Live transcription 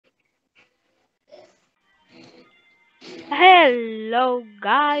Hello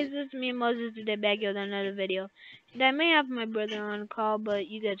guys, it's me Moses today back here with another video. And I may have my brother on call, but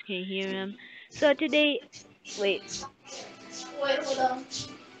you guys can't hear him. So today, wait, Wait, hold on.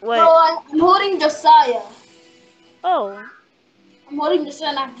 what? Bro, I'm holding Josiah. Oh, I'm holding Josiah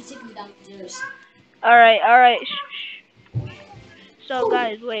and I have to take him downstairs. alright, shh. So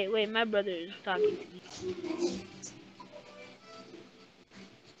guys, wait, my brother is talking to me.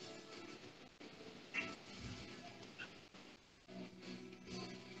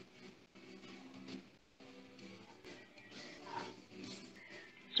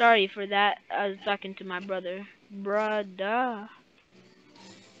 Sorry for that, I was talking to my brother. Brother.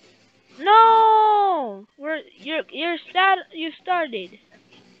 No! You started.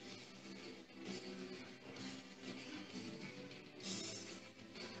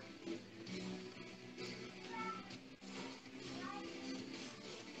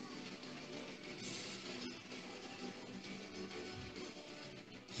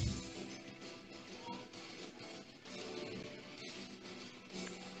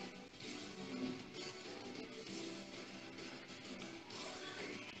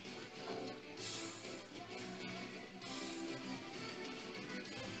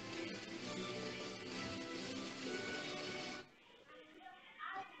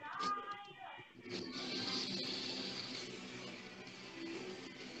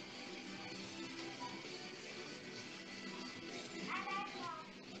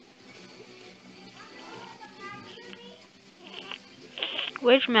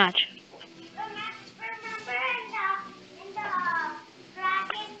 Which match?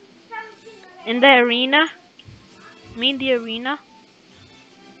 In the arena? Mean the arena?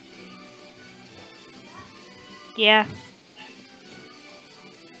 Yeah.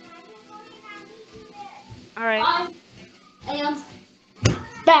 Alright. I am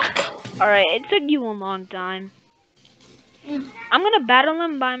back. Alright, it took you a long time. I'm gonna battle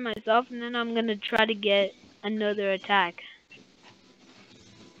him by myself and then I'm gonna try to get another attack.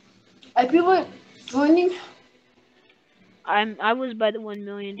 Are people joining? I was by the 1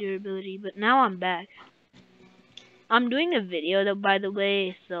 million durability, but now I'm back. I'm doing a video though, by the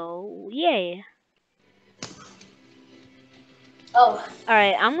way, so yay. Oh.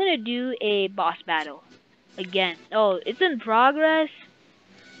 Alright, I'm gonna do a boss battle. Again. Oh, it's in progress?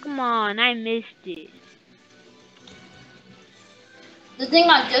 Come on, I missed it. The thing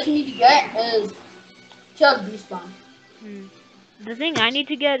I just need to get is Chub Respawn. The thing I need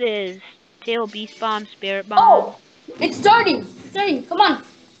to get is Tail Beast Bomb, Spirit Bomb. Oh! It's starting! It's starting! Come on!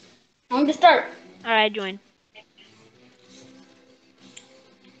 I'm going to start. Alright, join.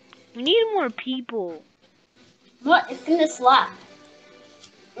 We need more people. What? It's gonna slap.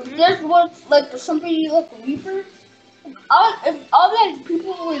 If there's one, like, somebody like a Reaper, if all the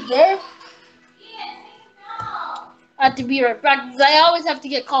people were there, I have to be right back because I always have to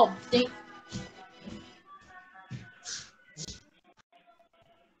get called.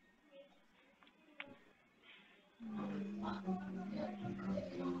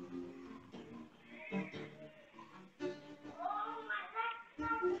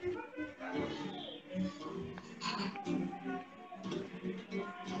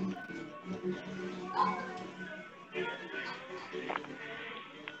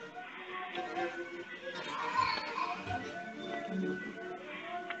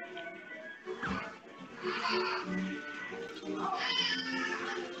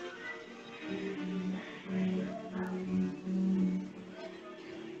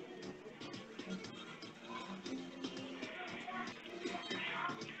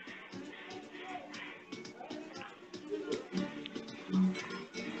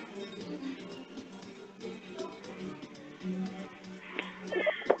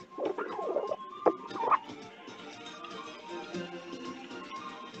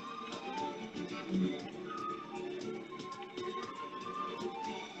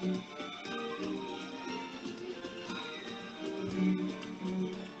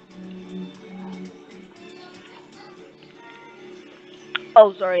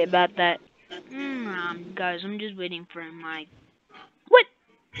 Oh, sorry about that. Guys, I'm just waiting for my... What?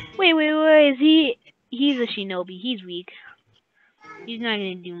 Wait, is he... He's a shinobi. He's weak. He's not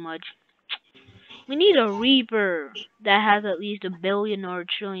gonna do much. We need a Reaper that has at least 1 billion or 1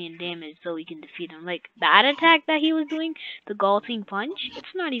 trillion damage so we can defeat him. Like, that attack that he was doing, the Galting Punch,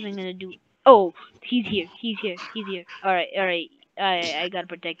 it's not even gonna do... Oh, he's here. Alright. I gotta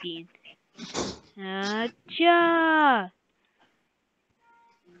protect Ian. Acha!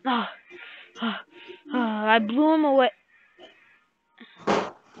 I blew him away.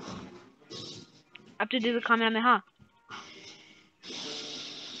 I have to do the Kamehameha.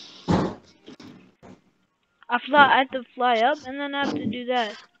 I have to fly up and then I have to do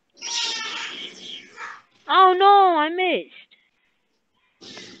that. Oh no, I missed.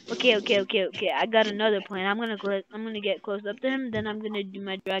 Okay. I got another plan. I'm gonna get close up to him, then I'm gonna do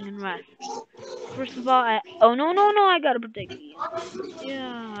my dragon wrath. First of all, oh no, I gotta protect you.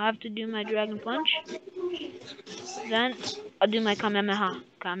 Yeah, I have to do my dragon punch. Then I'll do my Kamehameha.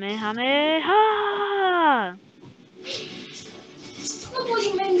 Kamehameha! Look what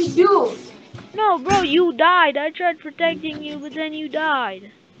you made me do. No, bro, you died. I tried protecting you, but then you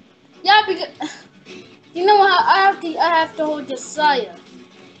died. Yeah, because you know how I have to hold Josiah.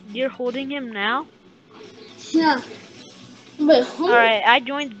 You're holding him now? Yeah. But Alright, I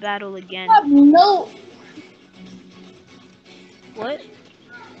joined the battle again. have no. What?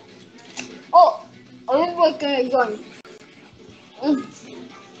 Oh, I look like a gun.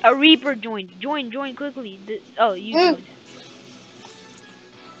 A Reaper joined. Join quickly. Oh, you joined.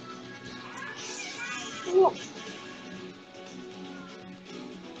 You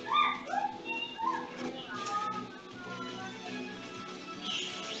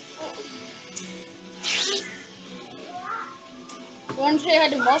want to say hi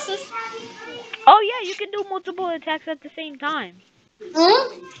to bosses? Oh yeah, you can do multiple attacks at the same time.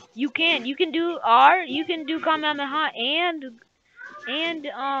 Hmm? You can do R, you can do Kamehameha and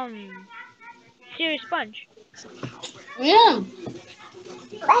Serious Punch. Yeah.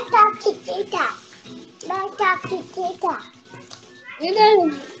 We can't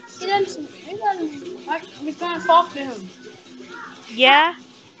talk to him. Yeah?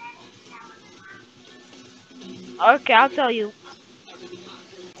 Okay, I'll tell you.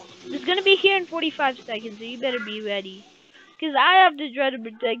 It's gonna be here in 45 seconds, so you better be ready. Cause I have to try to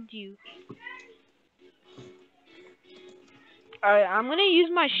protect you. Alright, I'm gonna use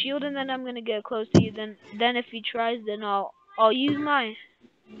my shield and then I'm gonna get close to you. Then if he tries, then I'll use my.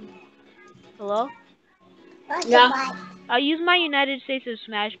 Hello? Yeah. I'll use my United States of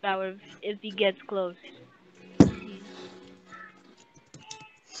Smash power if he gets close.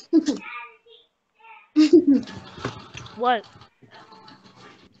 What?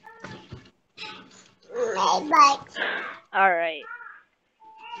 Alright.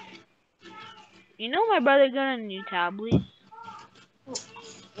 You know my brother got a new tablet?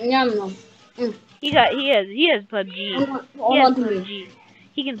 Yeah, no. He has PUBG. He has PUBG.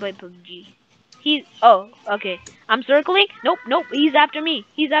 He can play PUBG. Okay. I'm circling. Nope. He's after me.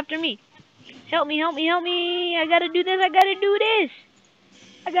 Help me. I gotta do this.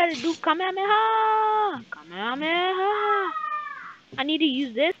 I gotta do Kamehameha. I need to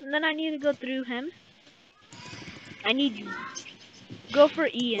use this, and then I need to go through him. I need you. Go for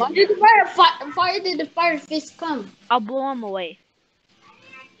Ian. Why did the fire fist come? I'll blow him away.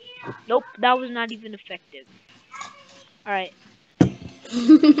 Nope, that was not even effective. Alright.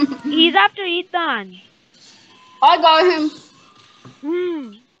 He's after Ethan. I got him.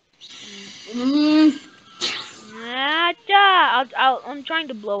 I'm trying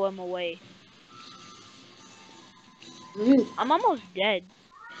to blow him away. I'm almost dead.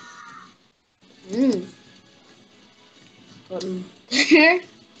 Then I'm going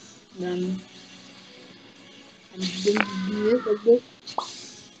to do this like this,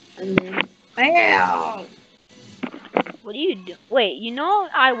 and then bam. What do you do? Wait, you know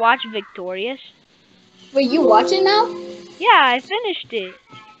I watched Victorious? Wait, you watch it now? Yeah, I finished it.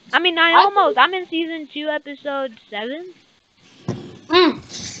 I mean, I'm in season 2, episode 7. No,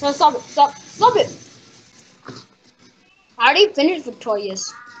 stop it. I already finished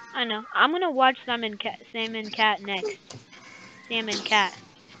Victorious. I know. I'm gonna watch Sam and Cat next. Sam and Cat.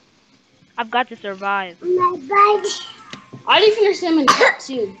 I've got to survive. I already finished Sam and Cat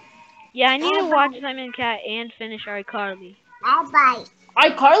too. Yeah, I need to watch Sam and Cat and finish iCarly.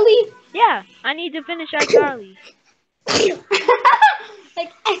 iCarly? Yeah, I need to finish iCarly.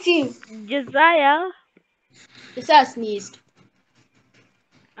 Like, I see. Josiah. Josiah sneezed.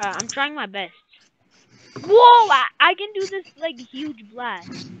 I'm trying my best. Whoa! I can do this like huge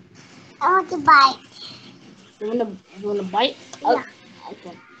blast. I want to bite. You wanna bite? Yeah.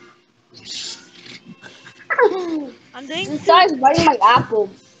 Okay. I'm doing. This guy's biting my apple.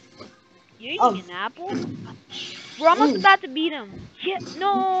 You're eating an apple? We're almost about to beat him. Yeah,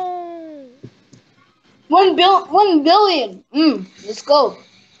 no. 1 billion. Let's go.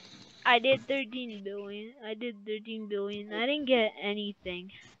 I did 13 billion. I didn't get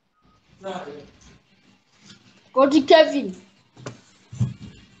anything. Go to Kevin.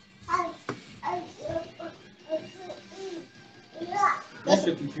 That's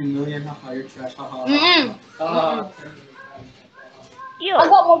 53 million. Haha, you're trash. Haha. Yo. I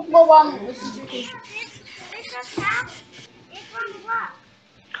got one.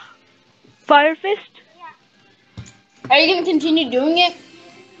 Fire Fist? Are you gonna continue doing it?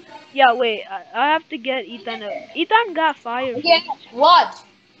 Yeah, wait. I have to get Ethan. Ethan got fire Yeah. fish. What?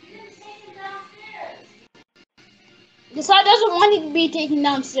 The side doesn't want it to be taken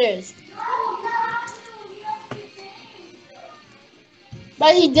downstairs.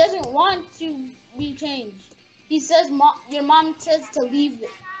 But he doesn't want to be changed. He says, your mom says to leave it.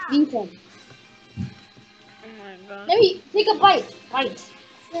 Leave him. Oh my god. Let me take a bite. Bite.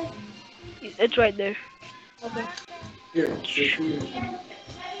 It's right there. Okay. Here, sit here.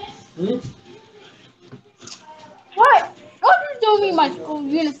 Hmm? What? What are you doing in my school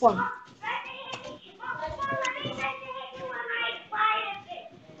uniform?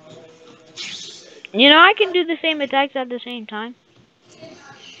 You know, I can do the same attacks at the same time.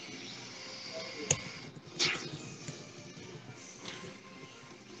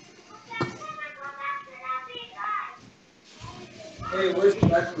 Hey, where's the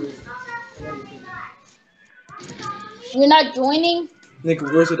diaper? You're not joining? Nick,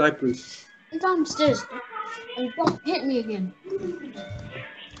 where's the diapers? It's downstairs. And don't hit me again.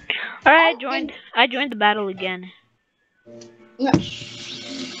 Alright, I joined the battle again. Yeah.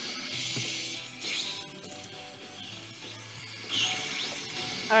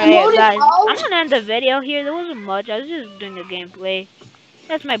 I'm Alright, loading guys. I'm out. gonna end the video here. There wasn't much. I was just doing a gameplay.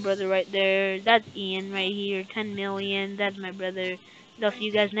 That's my brother right there. That's Ian right here. 10 million. That's my brother. I'll see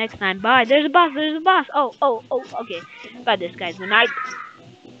you guys next time. Bye. There's a boss. There's a boss. Oh. Okay. Got this, guys.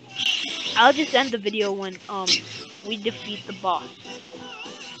 I'll just end the video when we defeat the boss.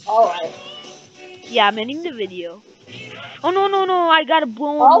 Alright. Yeah, I'm ending the video. Oh no! I gotta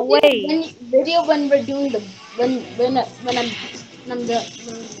blow him I'll do away. the video when we're doing the when I'm done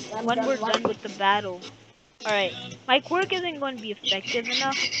When we're one. done with the battle. Alright. My quirk isn't going to be effective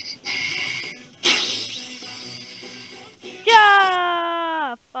enough.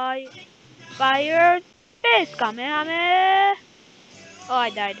 Yeah! Fire! Fist! Kamehameha! Oh, I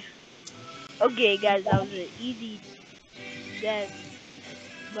died. Okay, guys, that was an easy death.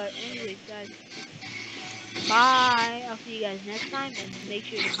 But anyways, guys, bye. I'll see you guys next time, and make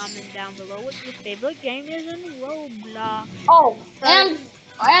sure to comment down below what your favorite game is in Roblox. Oh, Right?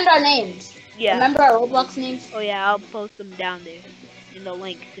 and our names. Yeah. Remember our Roblox names? Oh yeah, I'll post them down there in the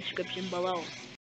link description below.